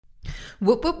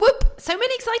Whoop, whoop, whoop. So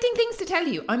many exciting things to tell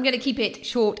you. I'm going to keep it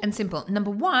short and simple. Number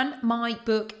one, my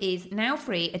book is now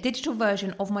free, a digital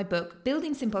version of my book,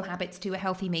 Building Simple Habits to a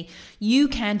Healthy Me. You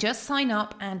can just sign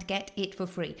up and get it for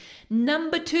free.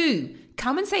 Number two,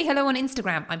 come and say hello on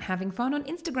Instagram. I'm having fun on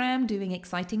Instagram doing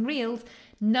exciting reels.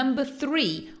 Number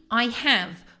three, I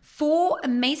have 4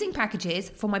 amazing packages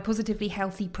for my Positively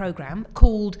Healthy program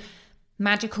called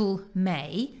Magical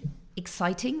May.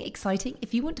 Exciting.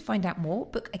 If you want to find out more,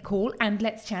 book a call and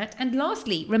let's chat. And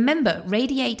lastly, remember,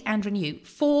 Radiate and Renew.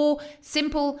 4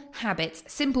 simple habits,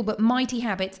 simple but mighty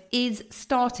habits, is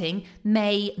starting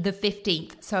May the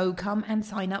 15th. So come and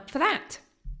sign up for that.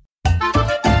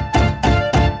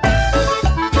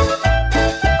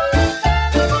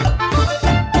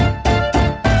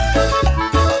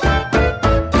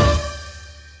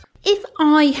 If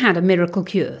I had a miracle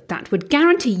cure that would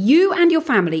guarantee you and your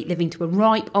family living to a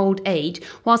ripe old age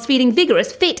whilst feeling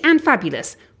vigorous, fit and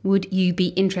fabulous, would you be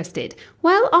interested?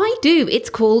 Well, I do. It's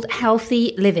called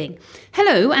Healthy Living.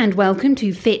 Hello and welcome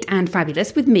to Fit and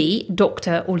Fabulous with me,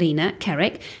 Dr. Orlena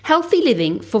Kerrick. Healthy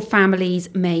Living for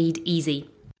Families Made Easy.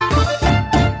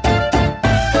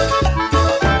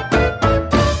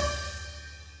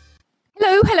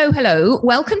 Hello.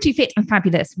 Welcome to Fit and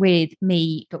Fabulous with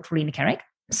me, Dr. Orlena Kerrick.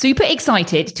 Super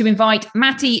excited to invite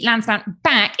Matty Lansdown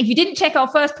back. If you didn't check our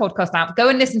first podcast out, go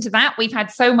and listen to that. We've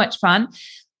had so much fun.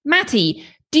 Matty,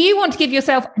 do you want to give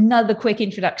yourself another quick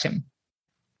introduction?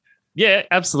 Yeah,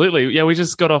 absolutely. Yeah, we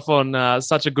just got off on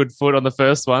such a good foot on the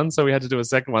first one, so we had to do a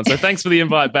second one. So thanks for the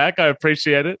invite back. I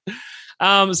appreciate it.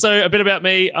 So a bit about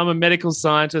me. I'm a medical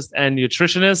scientist and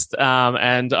nutritionist,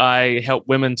 and I help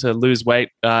women to lose weight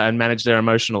and manage their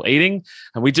emotional eating.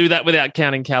 And we do that without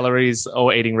counting calories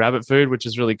or eating rabbit food, which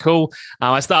is really cool.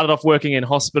 I started off working in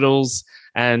hospitals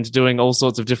and doing all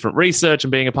sorts of different research and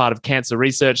being a part of cancer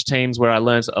research teams where I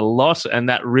learned a lot. And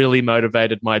that really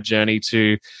motivated my journey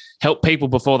to help people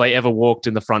before they ever walked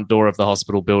in the front door of the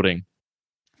hospital building.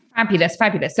 Fabulous.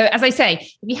 So as I say,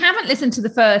 if you haven't listened to the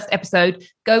first episode,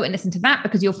 go and listen to that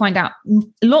because you'll find out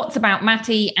lots about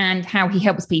Matty and how he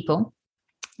helps people.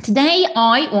 Today,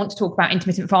 I want to talk about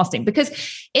intermittent fasting because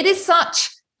it is such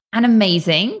an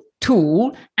amazing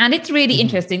tool and it's really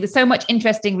interesting. There's so much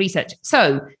interesting research.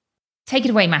 So take it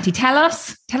away, Matty. Tell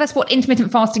us what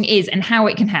intermittent fasting is and how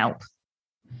it can help.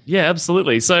 Yeah,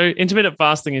 absolutely. So intermittent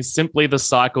fasting is simply the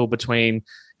cycle between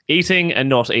eating and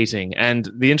not eating. And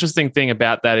the interesting thing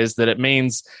about that is that it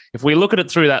means if we look at it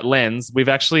through that lens, we've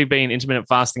actually been intermittent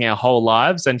fasting our whole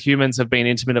lives, and humans have been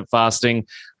intermittent fasting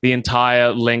the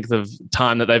entire length of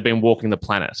time that they've been walking the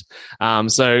planet.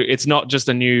 So it's not just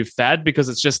a new fad because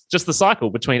it's just the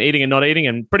cycle between eating and not eating,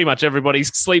 and pretty much everybody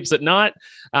sleeps at night.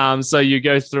 So you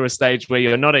go through a stage where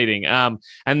you're not eating.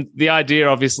 And the idea,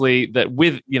 obviously, that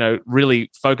with, really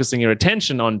focusing your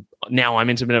attention on now I'm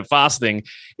intermittent fasting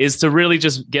is to really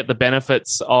just get the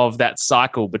benefits of that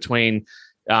cycle between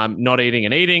not eating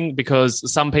and eating,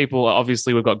 because some people,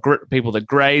 obviously we've got people that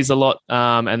graze a lot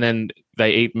and then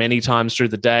they eat many times through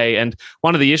the day. And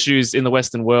one of the issues in the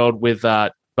Western world with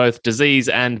both disease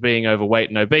and being overweight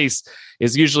and obese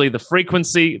is usually the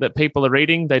frequency that people are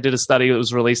eating. They did a study that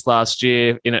was released last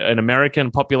year in an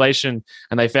American population,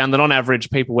 and they found that on average,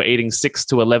 people were eating 6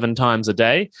 to 11 times a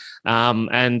day.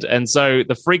 And so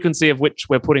the frequency of which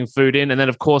we're putting food in, and then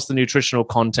of course the nutritional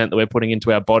content that we're putting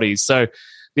into our bodies. So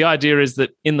the idea is that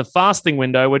in the fasting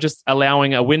window, we're just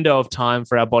allowing a window of time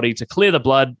for our body to clear the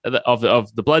blood of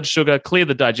the blood sugar, clear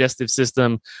the digestive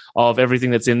system of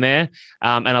everything that's in there,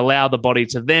 and allow the body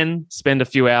to then spend a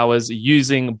few hours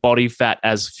using body fat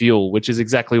as fuel, which is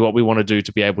exactly what we want to do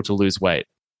to be able to lose weight.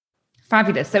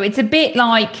 Fabulous. So it's a bit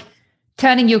like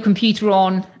turning your computer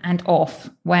on and off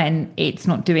when it's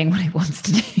not doing what it wants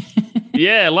to do.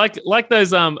 Yeah, like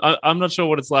those. I'm not sure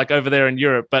what it's like over there in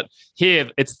Europe, but here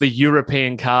it's the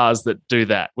European cars that do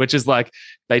that, which is like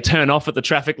they turn off at the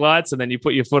traffic lights and then you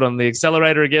put your foot on the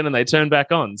accelerator again and they turn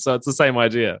back on. So it's the same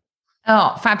idea.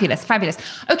 Oh, fabulous.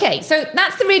 Okay, so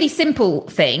that's the really simple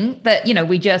thing that,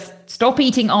 we just stop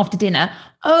eating after dinner.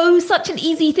 Oh, such an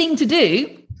easy thing to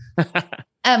do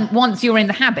once you're in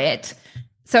the habit.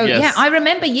 So yes. Yeah, I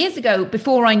remember years ago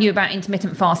before I knew about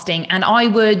intermittent fasting, and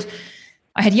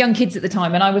I had young kids at the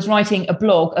time and I was writing a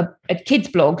blog, a kids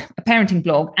blog, a parenting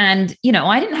blog. And,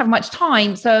 I didn't have much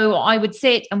time. So I would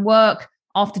sit and work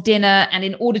after dinner. And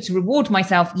in order to reward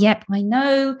myself, yep, I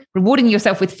know rewarding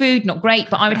yourself with food, not great,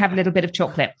 but I would have a little bit of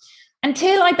chocolate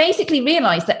until I basically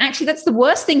realized that actually that's the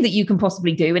worst thing that you can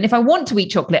possibly do. And if I want to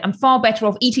eat chocolate, I'm far better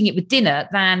off eating it with dinner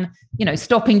than,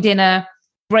 stopping dinner,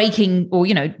 breaking or,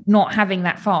 not having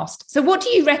that fast. So what do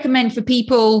you recommend for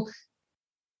people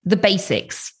the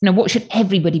basics? What should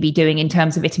everybody be doing in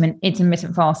terms of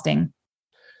intermittent fasting?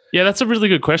 Yeah, that's a really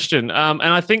good question. And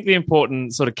I think the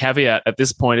important sort of caveat at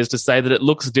this point is to say that it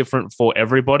looks different for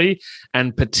everybody,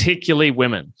 and particularly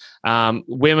women.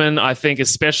 Women, I think,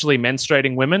 especially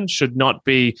menstruating women, should not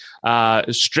be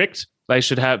strict. They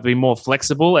should be more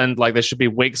flexible, and there should be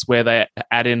weeks where they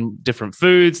add in different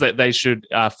foods, that they should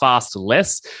fast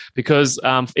less, because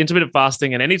intermittent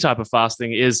fasting and any type of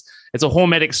fasting it's a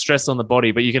hormetic stress on the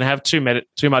body, but you can have too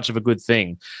much of a good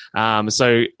thing.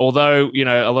 So although,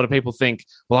 a lot of people think,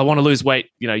 well, I want to lose weight,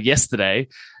 yesterday.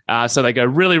 So they go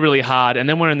really, really hard. And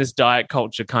then we're in this diet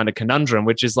culture kind of conundrum,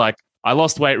 which is like, I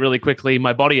lost weight really quickly.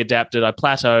 My body adapted. I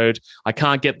plateaued. I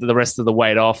can't get the rest of the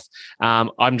weight off.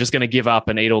 I'm just going to give up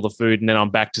and eat all the food, and then I'm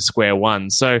back to square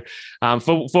one. So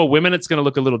for women, it's going to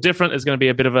look a little different. There's going to be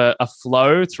a bit of a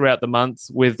flow throughout the month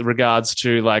with regards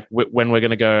to when we're going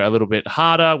to go a little bit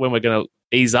harder, when we're going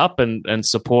to ease up and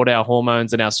support our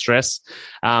hormones and our stress.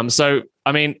 So,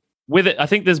 I mean, with it, I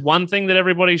think there's one thing that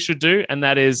everybody should do, and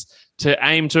that is to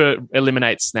aim to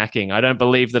eliminate snacking. I don't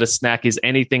believe that a snack is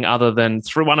anything other than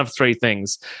one of three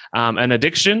things: an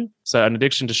addiction, so an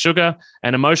addiction to sugar,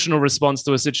 an emotional response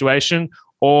to a situation,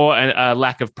 or a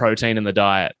lack of protein in the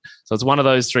diet. So it's one of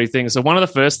those three things. So one of the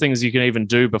first things you can even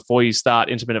do before you start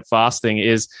intermittent fasting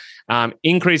is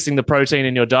increasing the protein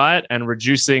in your diet and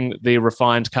reducing the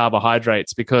refined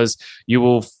carbohydrates, because you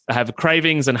will have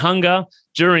cravings and hunger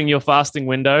during your fasting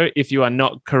window if you are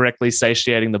not correctly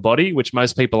satiating the body, which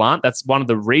most people aren't. That's one of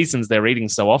the reasons they're eating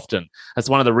so often. That's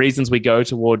one of the reasons we go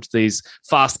towards these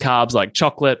fast carbs like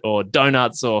chocolate or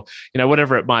donuts or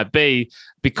whatever it might be,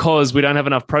 because we don't have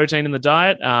enough protein in the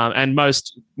diet. And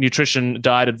most nutrition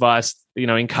diet advice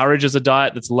encourages a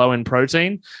diet that's low in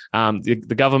protein.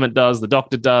 The government does, the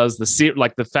doctor does.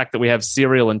 The fact that we have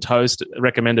cereal and toast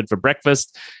recommended for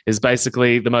breakfast is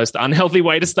basically the most unhealthy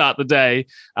way to start the day,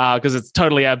 because it's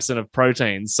totally absent of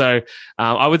protein. So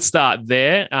I would start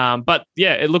there. But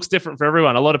yeah, it looks different for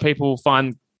everyone. A lot of people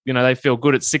find they feel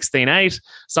good at 16:8.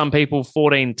 Some people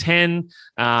 14:10.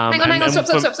 Hang on.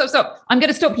 Stop. I'm going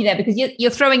to stop you there, because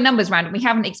you're throwing numbers around and we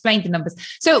haven't explained the numbers.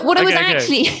 So what I was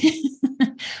actually,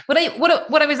 what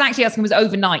I was actually asking was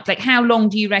overnight. Like, how long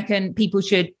do you reckon people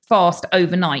should fast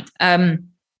overnight? So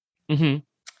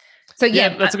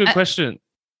yeah, that's a good question.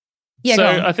 Yeah. So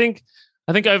I think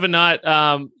overnight,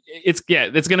 it's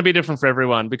going to be different for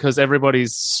everyone, because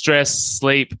everybody's stress,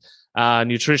 sleep,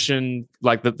 nutrition,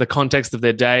 like the context of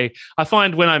their day. I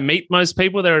find when I meet most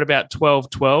people, they're at about 12.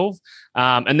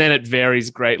 And then it varies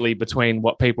greatly between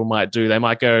what people might do. They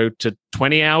might go to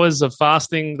 20 hours of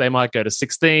fasting. They might go to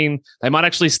 16. They might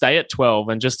actually stay at 12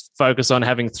 and just focus on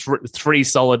having three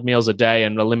solid meals a day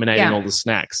and eliminating all the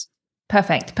snacks.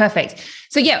 Perfect.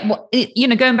 So yeah,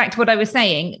 going back to what I was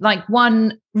saying, like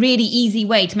one really easy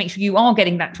way to make sure you are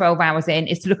getting that 12 hours in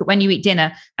is to look at when you eat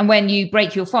dinner and when you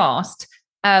break your fast.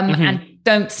 And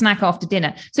don't snack after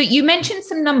dinner. So you mentioned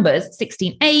some numbers,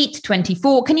 16:8,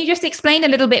 24. Can you just explain a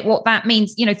little bit what that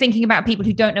means, thinking about people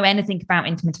who don't know anything about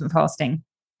intermittent fasting?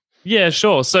 Yeah,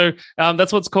 sure. So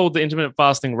that's what's called the intermittent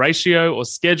fasting ratio or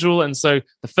schedule. And so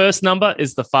the first number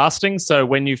is the fasting. So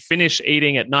when you finish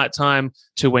eating at nighttime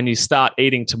to when you start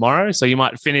eating tomorrow. So you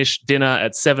might finish dinner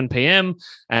at 7 p.m.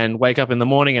 and wake up in the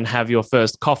morning and have your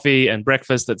first coffee and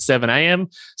breakfast at 7 a.m.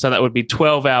 So that would be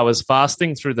 12 hours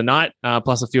fasting through the night,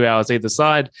 plus a few hours either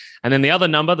side. And then the other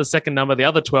number, the second number, the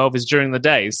other 12 is during the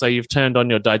day. So you've turned on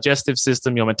your digestive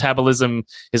system, your metabolism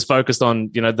is focused on,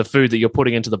 the food that you're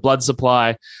putting into the blood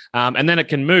supply. And then it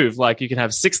can move. Like you can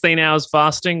have 16 hours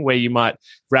fasting where you might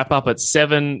wrap up at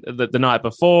 7 the night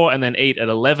before and then eat at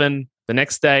 11 the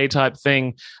next day type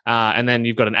thing. And then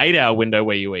you've got an 8-hour window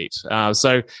where you eat.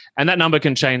 And that number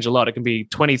can change a lot. It can be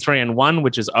 23 and 1,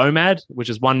 which is OMAD, which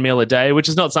is 1 meal a day, which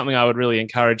is not something I would really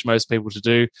encourage most people to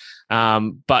do.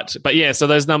 But yeah, so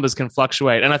those numbers can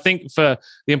fluctuate. And I think the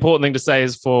important thing to say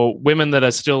is for women that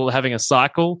are still having a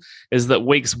cycle is that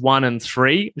weeks 1 and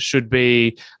 3 should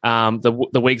be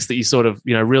the weeks that you sort of,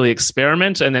 really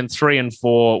experiment. And then 3 and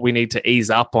 4, we need to ease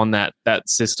up on that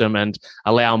system and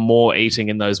allow more eating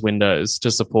in those windows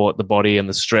to support the body and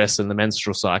the stress and the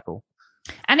menstrual cycle.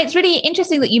 And it's really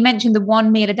interesting that you mentioned the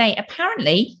 1 meal a day.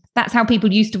 Apparently, that's how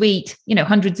people used to eat,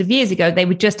 hundreds of years ago. They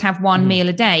would just have one meal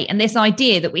a day. And this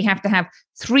idea that we have to have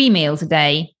 3 meals a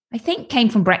day, I think came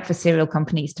from breakfast cereal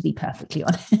companies, to be perfectly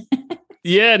honest.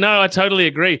 Yeah, no, I totally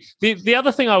agree. The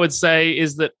other thing I would say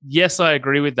is that, yes, I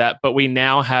agree with that, but we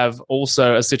now have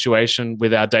also a situation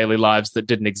with our daily lives that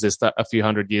didn't exist a few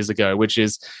hundred years ago, which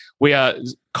is we are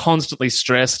constantly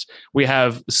stressed. We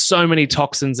have so many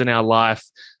toxins in our life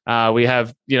We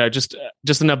have, just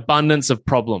an abundance of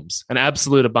problems, an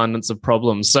absolute abundance of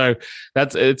problems. So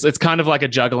it's kind of like a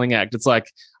juggling act. It's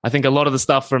like, I think a lot of the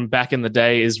stuff from back in the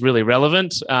day is really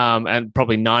relevant, and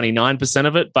probably 99%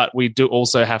 of it, but we do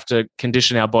also have to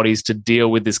condition our bodies to deal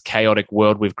with this chaotic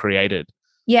world we've created.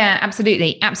 Yeah,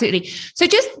 absolutely. Absolutely. So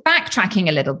just backtracking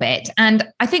a little bit. And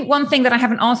I think one thing that I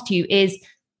haven't asked you is,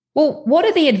 well, what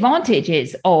are the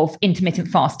advantages of intermittent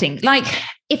fasting? Like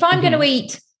if I'm going to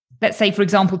eat, let's say, for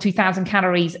example, 2,000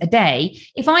 calories a day,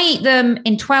 if I eat them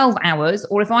in 12 hours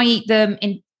or if I eat them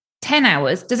in 10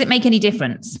 hours, does it make any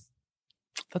difference?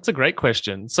 That's a great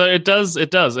question. So it does.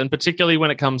 And particularly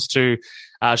when it comes to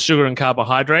sugar and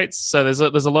carbohydrates. So there's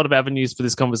a lot of avenues for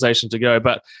this conversation to go,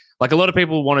 but like a lot of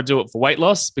people want to do it for weight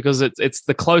loss because it's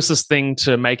the closest thing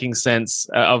to making sense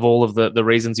of all of the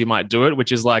reasons you might do it,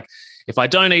 which is like, if I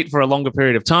don't eat for a longer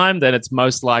period of time, then it's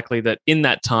most likely that in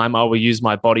that time I will use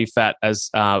my body fat as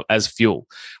fuel,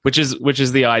 which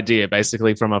is the idea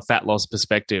basically from a fat loss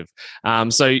perspective.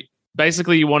 So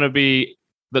basically you want to be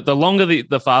the longer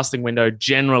the fasting window,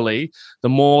 generally, the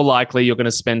more likely you're going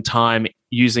to spend time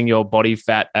using your body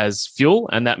fat as fuel.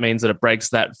 And that means that it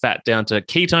breaks that fat down to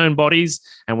ketone bodies.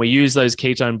 And we use those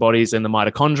ketone bodies in the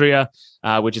mitochondria,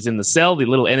 which is in the cell, the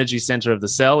little energy center of the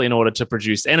cell, in order to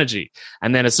produce energy.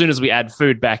 And then as soon as we add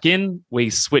food back in, we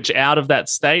switch out of that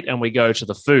state and we go to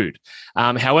the food.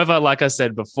 However, like I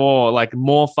said before, like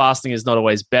more fasting is not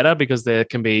always better because there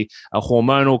can be a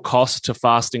hormonal cost to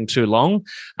fasting too long.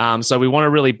 So we want to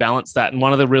really balance that. And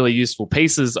one of the really useful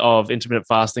pieces of intermittent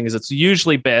fasting is it's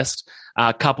usually best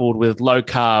coupled with low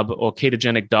carb or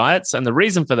ketogenic diets. And the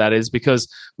reason for that is because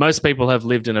most people have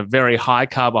lived in a very high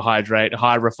carbohydrate,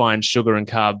 high refined sugar and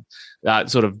carb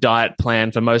sort of diet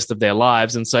plan for most of their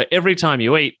lives. And so every time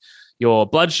you eat, your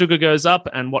blood sugar goes up,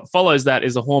 and what follows that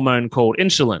is a hormone called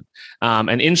insulin.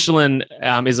 And insulin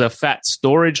is a fat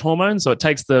storage hormone, so it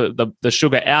takes the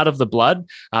sugar out of the blood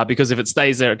because if it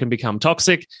stays there, it can become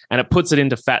toxic, and it puts it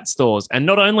into fat stores. And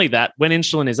not only that, when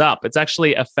insulin is up, it's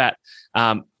actually a fat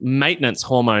maintenance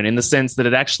hormone in the sense that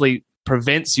it actually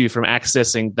prevents you from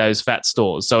accessing those fat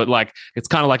stores. So it's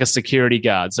kind of like a security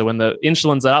guard. So when the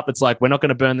insulin's up, it's like, we're not going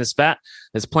to burn this fat.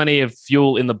 There's plenty of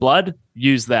fuel in the blood.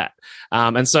 Use that.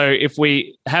 And so if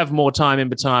we have more time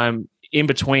in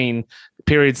between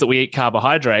periods that we eat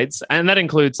carbohydrates, and that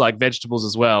includes like vegetables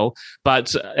as well,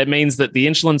 but it means that the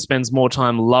insulin spends more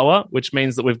time lower, which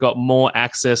means that we've got more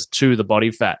access to the body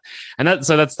fat. And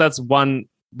that's one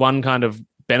kind of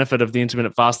benefit of the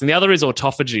intermittent fasting. The other is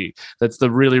autophagy. That's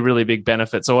the really, really big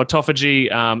benefit. So autophagy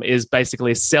is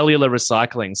basically cellular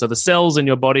recycling. So the cells in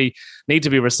your body need to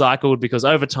be recycled because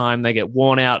over time they get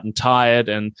worn out and tired,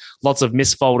 and lots of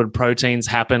misfolded proteins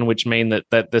happen, which mean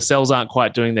that the cells aren't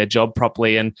quite doing their job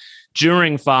properly. And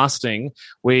during fasting,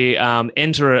 we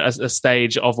enter a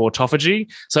stage of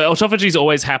autophagy. So autophagy is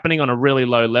always happening on a really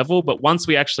low level, but once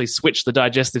we actually switch the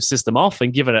digestive system off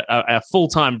and give it a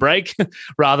full-time break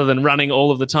rather than running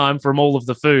all of the time from all of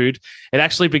the food, it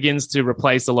actually begins to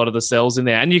replace a lot of the cells in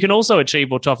there. And you can also achieve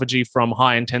autophagy from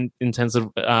high-intensive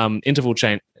interval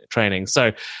training.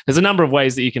 So there's a number of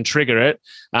ways that you can trigger it,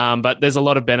 but there's a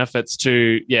lot of benefits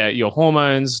to your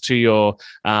hormones, to your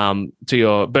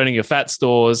burning your fat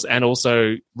stores, and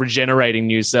also regenerating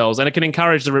new cells. And it can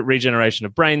encourage the regeneration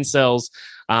of brain cells,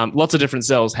 lots of different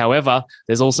cells. However,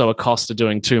 there's also a cost to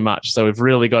doing too much. So we've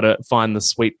really got to find the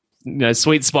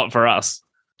sweet spot for us.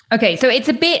 Okay, so it's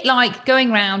a bit like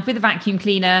going around with a vacuum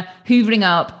cleaner, hoovering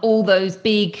up all those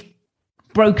big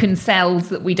broken cells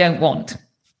that we don't want.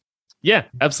 Yeah,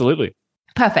 absolutely.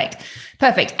 Perfect.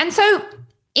 And so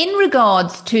in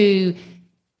regards to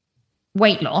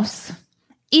weight loss,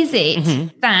 is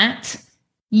it that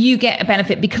you get a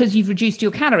benefit because you've reduced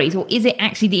your calories, or is it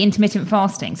actually the intermittent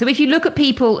fasting? So if you look at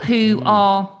people who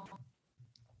are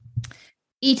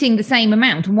eating the same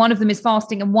amount, and one of them is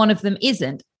fasting and one of them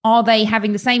isn't, are they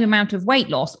having the same amount of weight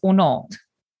loss or not?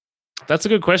 That's a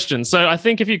good question. So I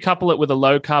think if you couple it with a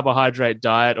low carbohydrate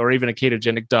diet or even a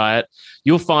ketogenic diet,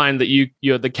 you'll find that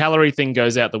the calorie thing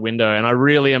goes out the window. And I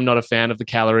really am not a fan of the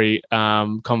calorie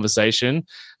conversation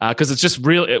because it's just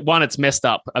it's messed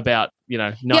up about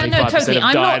 95%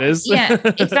 of dieters. Yeah,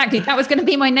 exactly. That was going to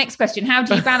be my next question. How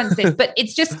do you balance this? But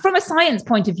it's just from a science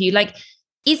point of view, like,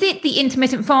 is it the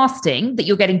intermittent fasting that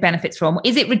you're getting benefits from?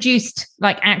 Is it reduced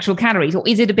like actual calories, or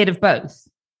is it a bit of both?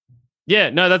 Yeah,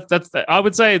 no, that's. I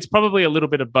would say it's probably a little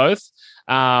bit of both,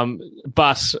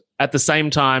 but at the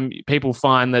same time, people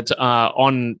find that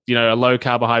on a low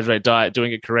carbohydrate diet,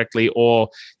 doing it correctly, or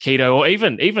keto, or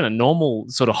even a normal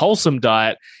sort of wholesome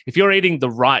diet, if you're eating the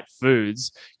right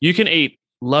foods, you can eat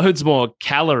loads more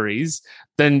calories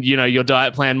than your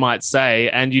diet plan might say,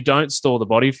 and you don't store the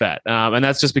body fat, and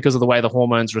that's just because of the way the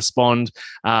hormones respond,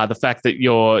 the fact that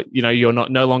you're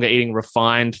no longer eating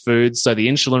refined foods, so the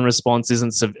insulin response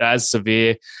isn't as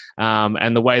severe,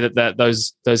 and the way that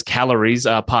those calories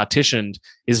are partitioned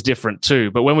is different too.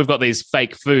 But when we've got these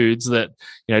fake foods that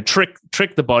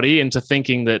trick the body into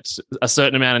thinking that a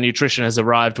certain amount of nutrition has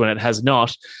arrived when it has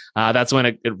not, that's when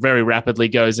it very rapidly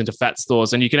goes into fat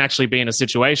stores, and you can actually be in a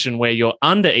situation where you're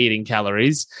under eating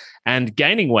calories and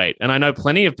gaining weight. And I know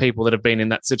plenty of people that have been in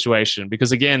that situation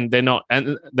because, again, they're not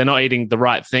eating the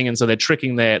right thing, and so they're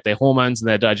tricking their hormones and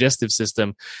their digestive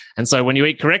system. And so when you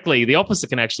eat correctly, the opposite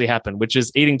can actually happen, which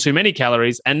is eating too many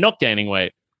calories and not gaining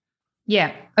weight.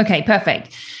 Yeah. Okay, perfect.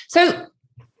 So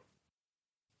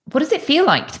what does it feel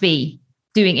like to be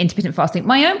doing intermittent fasting?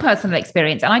 My own personal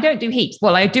experience, and I don't do heaps.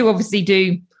 Well, I do obviously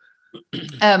do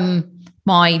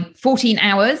my 14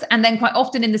 hours, and then quite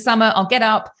often in the summer, I'll get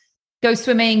up, go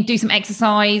swimming, do some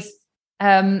exercise.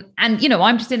 And,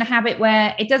 I'm just in a habit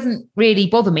where it doesn't really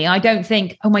bother me. I don't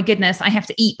think, oh my goodness, I have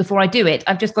to eat before I do it.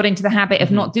 I've just got into the habit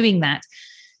of not doing that.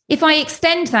 If I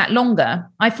extend that longer,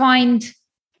 I find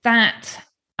that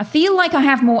I feel like I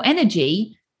have more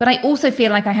energy, but I also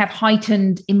feel like I have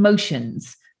heightened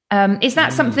emotions. Is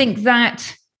that something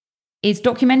that is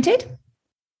documented?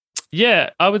 Yeah,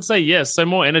 I would say yes. So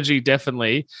more energy,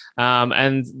 definitely.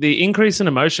 And the increase in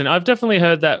emotion, I've definitely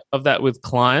heard of that with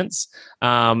clients.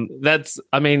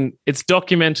 It's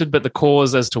documented, but the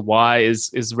cause as to why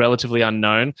is relatively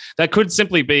unknown. That could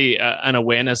simply be an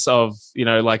awareness of,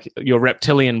 like your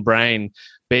reptilian brain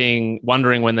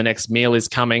wondering when the next meal is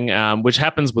coming, which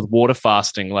happens with water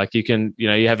fasting. Like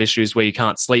you have issues where you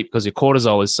can't sleep because your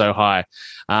cortisol is so high,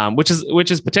 which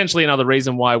is potentially another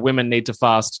reason why women need to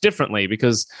fast differently,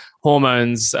 because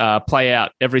hormones play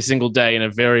out every single day in a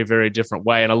very, very different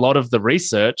way. And a lot of the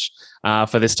research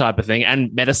for this type of thing,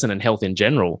 and medicine and health in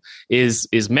general, is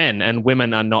men, and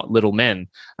women are not little men.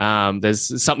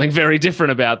 There's something very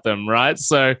different about them, right?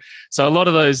 So a lot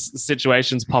of those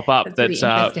situations pop up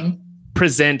that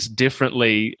present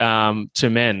differently to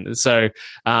men. So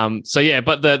yeah,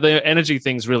 but the energy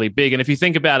thing's really big. And if you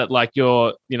think about it, like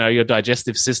your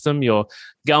digestive system, your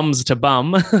gums to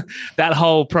bum, that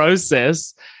whole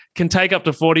process can take up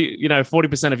to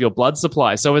 40% of your blood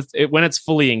supply. So when it's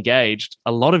fully engaged,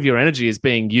 a lot of your energy is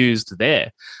being used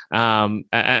there,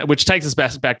 which takes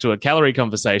us back to a calorie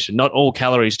conversation. Not all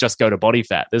calories just go to body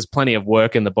fat. There's plenty of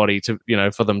work in the body to,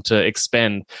 for them to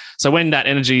expend. So when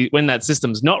that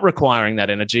system's not requiring that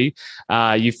energy,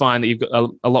 you find that you've got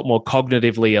a lot more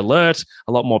cognitively alert,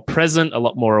 a lot more present, a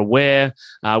lot more aware,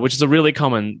 which is a really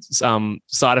common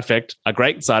side effect, a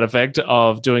great side effect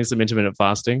of doing some intermittent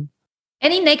fasting.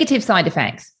 Any negative side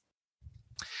effects?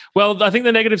 Well, I think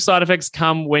the negative side effects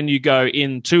come when you go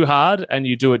in too hard and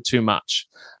you do it too much.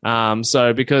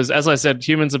 Because as I said,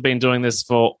 humans have been doing this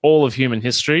for all of human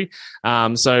history.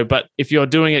 But if you're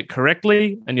doing it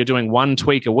correctly and you're doing one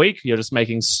tweak a week, you're just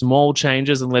making small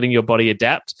changes and letting your body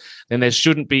adapt, then there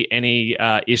shouldn't be any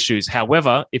issues.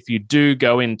 However, if you do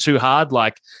go in too hard,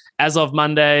 like as of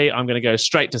Monday, I'm going to go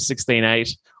straight to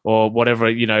 16:8. Or whatever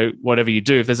you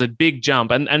do, if there's a big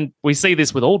jump, and we see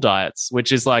this with all diets,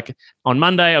 which is like on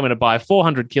Monday, I'm going to buy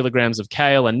 400 kilograms of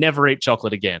kale and never eat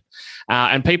chocolate again.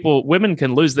 And women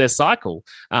can lose their cycle,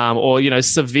 or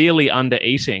severely under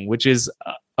eating, which is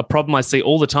a problem I see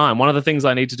all the time. One of the things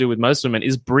I need to do with most women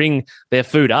is bring their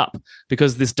food up,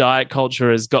 because this diet culture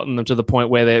has gotten them to the point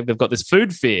where they've got this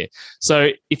food fear. So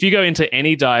if you go into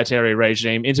any dietary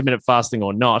regime, intermittent fasting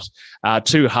or not,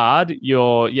 too hard,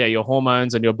 your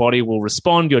hormones and your body will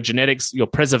respond. Your genetics, your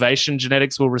preservation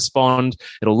genetics will respond.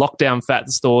 It'll lock down fat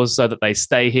stores so that they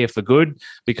stay here for good,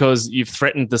 because you've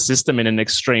threatened the system in an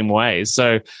extreme way.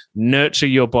 So nurture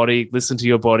your body, listen to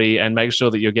your body, and make sure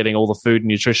that you're getting all the food and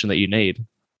nutrition that you need.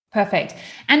 Perfect.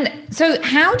 And so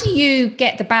how do you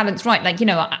get the balance right? Like,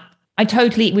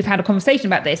 we've had a conversation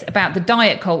about this, about the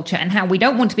diet culture and how we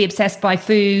don't want to be obsessed by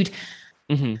food.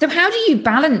 Mm-hmm. So how do you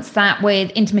balance that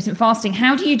with intermittent fasting?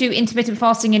 How do you do intermittent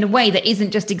fasting in a way that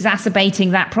isn't just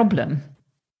exacerbating that problem?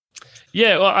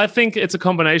 Yeah, well, I think it's a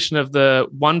combination of the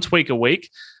one tweak a week,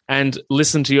 and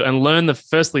listen to you and learn the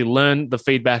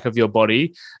feedback of your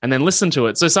body, and then listen to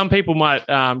it. So some people might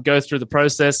go through the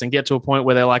process and get to a point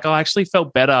where they're like, oh, I actually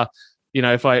felt better,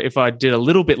 if I did a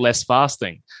little bit less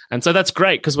fasting. And so that's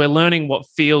great, because we're learning what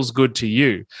feels good to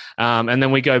you. And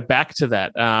then we go back to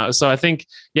that. So I think,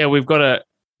 we've got to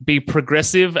be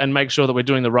progressive and make sure that we're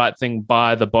doing the right thing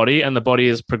by the body, and the body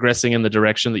is progressing in the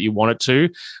direction that you want it to,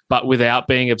 but without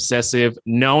being obsessive,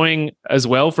 knowing as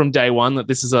well from day one that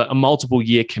this is a multiple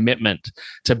year commitment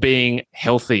to being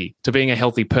healthy, to being a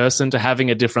healthy person, to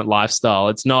having a different lifestyle.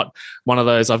 It's not one of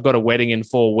those, I've got a wedding in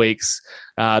 4 weeks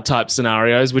type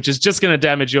scenarios, which is just going to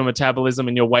damage your metabolism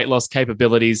and your weight loss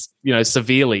capabilities,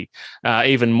 severely,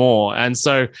 even more. And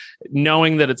so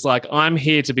knowing that it's like, I'm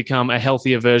here to become a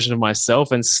healthier version of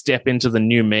myself and step into the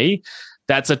new me,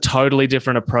 that's a totally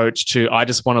different approach to, I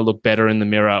just want to look better in the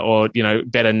mirror, or,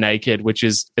 better naked, which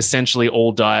is essentially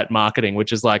all diet marketing,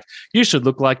 which is like, you should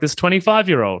look like this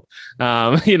 25-year-old,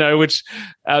 which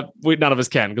none of us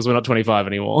can, because we're not 25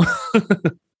 anymore.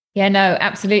 Yeah, no,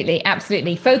 absolutely.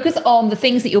 Absolutely. Focus on the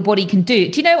things that your body can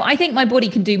do. Do you know, I think my body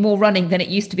can do more running than it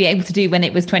used to be able to do when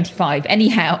it was 25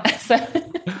 anyhow. So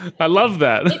I love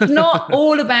that. It's not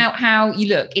all about how you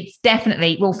look. It's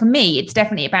definitely, well, for me, it's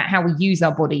definitely about how we use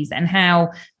our bodies and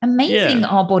how amazing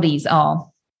our bodies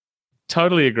are.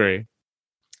 Totally agree.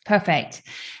 Perfect.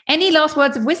 Any last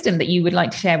words of wisdom that you would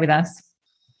like to share with us?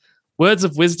 Words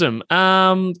of wisdom.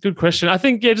 Good question. I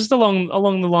think, just along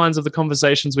the lines of the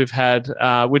conversations we've had,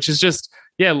 which is just,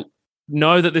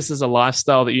 know that this is a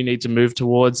lifestyle that you need to move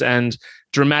towards, and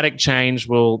dramatic change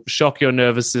will shock your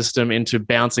nervous system into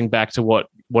bouncing back to what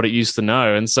it used to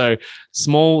know. And so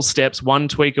small steps, one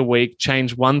tweak a week,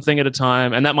 change one thing at a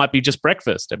time. And that might be just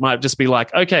breakfast. It might just be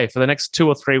like, okay, for the next 2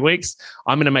 or 3 weeks,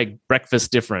 I'm going to make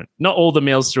breakfast different. Not all the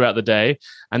meals throughout the day.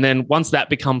 And then once that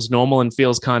becomes normal and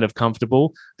feels kind of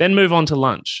comfortable, then move on to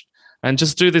lunch. And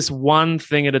just do this one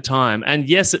thing at a time. And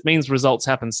yes, it means results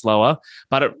happen slower,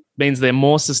 but it means they're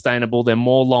more sustainable, they're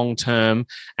more long-term,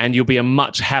 and you'll be a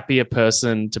much happier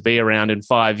person to be around in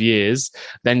 5 years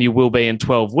than you will be in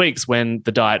 12 weeks when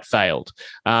the diet failed.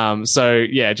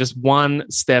 Just one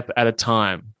step at a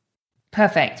time.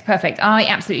 Perfect. I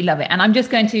absolutely love it. And I'm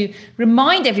just going to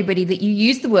remind everybody that you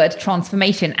use the word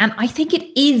transformation. And I think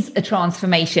it is a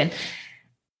transformation.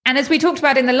 And as we talked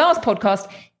about in the last podcast,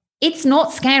 it's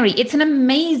not scary. It's an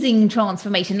amazing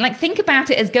transformation. Like, think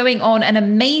about it as going on an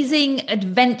amazing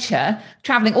adventure,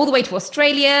 traveling all the way to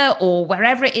Australia or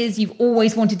wherever it is you've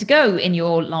always wanted to go in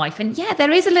your life. And yeah,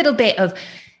 there is a little bit of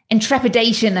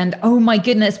intrepidation and, oh my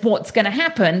goodness, what's going to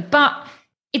happen? But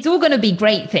it's all going to be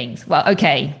great things. Well,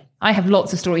 okay, I have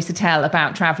lots of stories to tell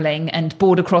about traveling and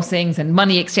border crossings and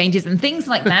money exchanges and things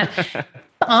like that.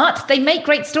 But they make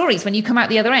great stories when you come out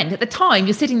the other end. At the time,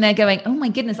 you're sitting there going, oh my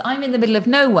goodness, I'm in the middle of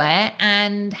nowhere,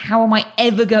 and how am I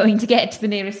ever going to get to the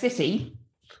nearest city?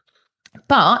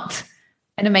 But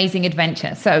an amazing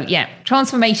adventure. So yeah,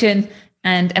 transformation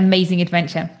and amazing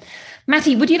adventure.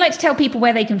 Matty, would you like to tell people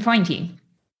where they can find you?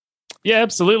 Yeah,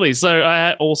 absolutely. So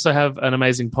I also have an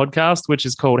amazing podcast, which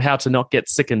is called How to Not Get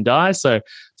Sick and Die. So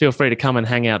feel free to come and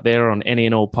hang out there on any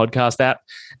and all podcast app.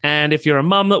 And if you're a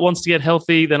mum that wants to get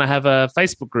healthy, then I have a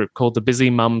Facebook group called the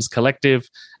Busy Mums Collective,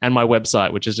 and my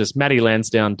website, which is just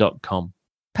mattelansdown.com.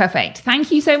 Perfect.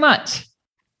 Thank you so much.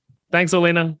 Thanks,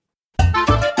 Alina.